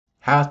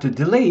how to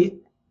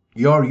delete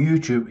your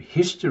YouTube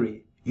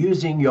history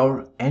using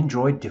your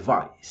Android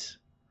device.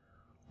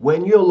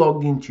 When you're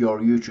logged into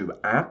your YouTube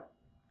app,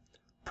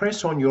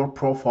 press on your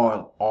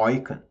profile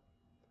icon.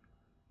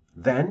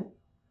 Then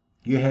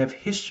you have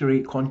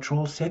history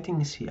control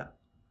settings here.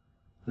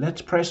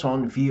 Let's press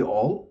on View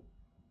All.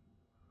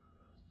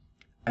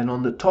 And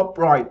on the top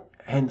right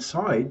hand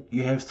side,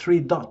 you have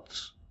 3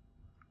 dots.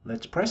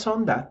 Let's press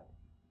on that.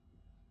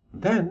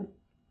 Then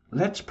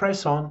let's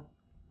press on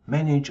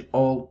Manage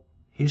All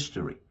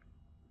History.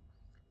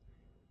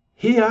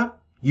 Here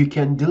you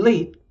can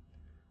delete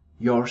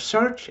your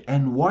search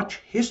and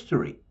watch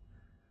history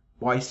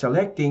by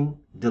selecting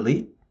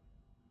Delete,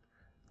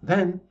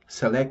 then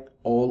select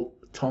All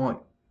Time.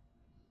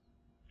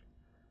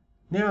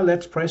 Now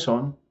let's press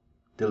on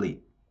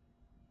Delete.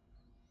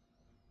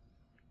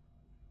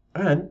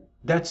 And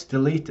that's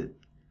deleted.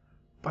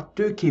 But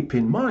do keep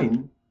in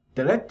mind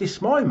that at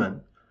this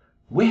moment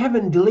we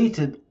haven't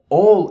deleted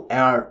all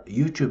our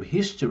YouTube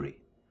history.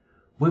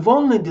 We've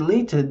only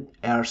deleted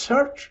our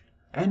search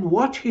and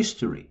watch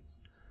history.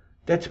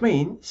 That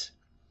means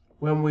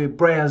when we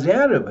browse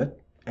out of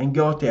it and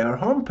go to our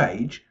home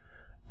page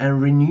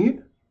and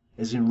renew,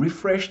 as in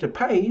refresh the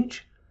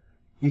page,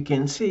 you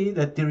can see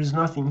that there is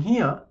nothing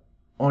here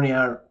on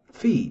our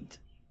feed.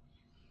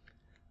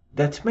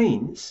 That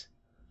means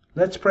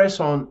let's press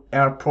on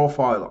our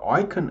profile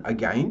icon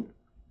again,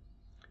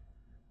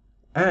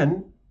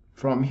 and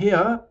from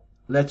here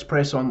let's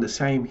press on the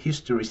same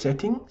history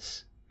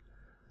settings,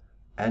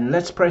 and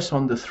let's press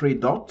on the 3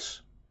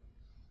 dots,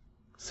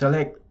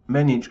 select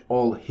Manage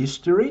All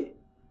History,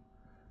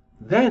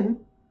 then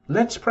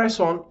let's press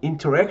on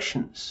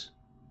Interactions.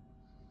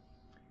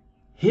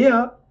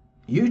 Here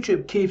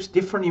YouTube keeps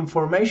different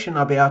information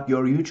about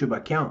your YouTube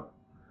account.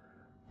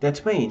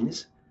 That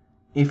means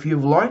if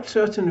you've liked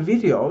certain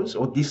videos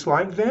or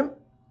disliked them,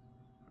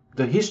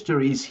 the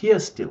history is here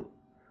still.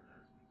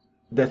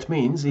 That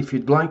means if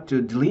you'd like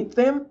to delete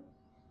them,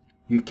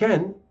 you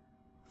can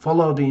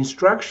follow the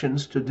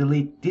instructions to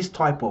delete this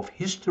type of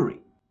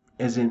history,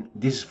 as in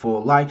this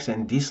for likes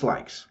and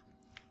dislikes,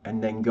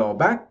 and then go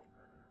back.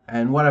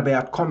 And what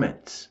about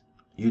comments?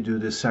 You do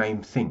the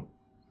same thing.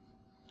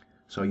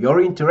 So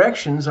your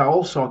interactions are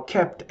also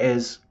kept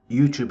as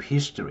YouTube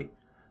history.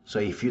 So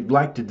if you'd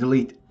like to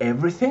delete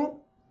everything,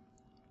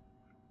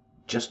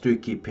 just to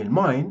keep in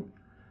mind,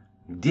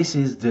 this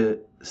is the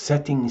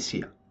settings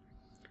here.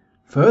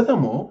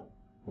 Furthermore,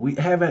 we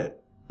have a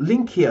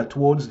link here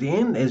towards the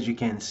end, as you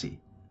can see.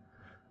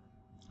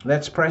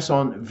 Let's press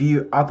on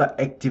View Other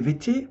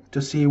Activity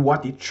to see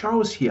what it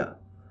shows here.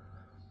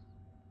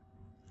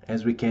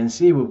 As we can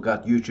see, we've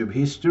got YouTube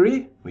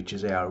history, which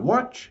is our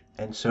watch,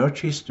 and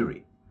search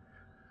history.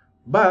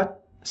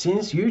 But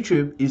since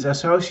YouTube is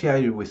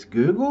associated with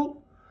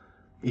Google,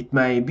 it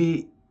may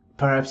be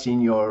perhaps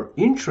in your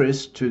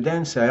interest to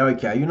then say,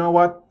 okay, you know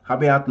what? How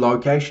about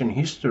location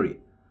history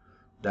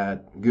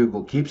that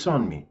Google keeps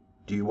on me?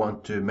 Do you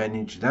want to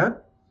manage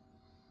that?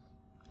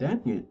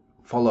 Then you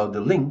follow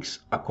the links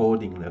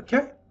accordingly,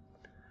 okay?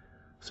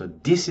 So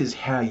this is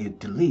how you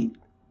delete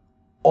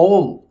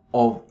all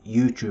of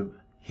YouTube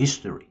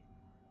history.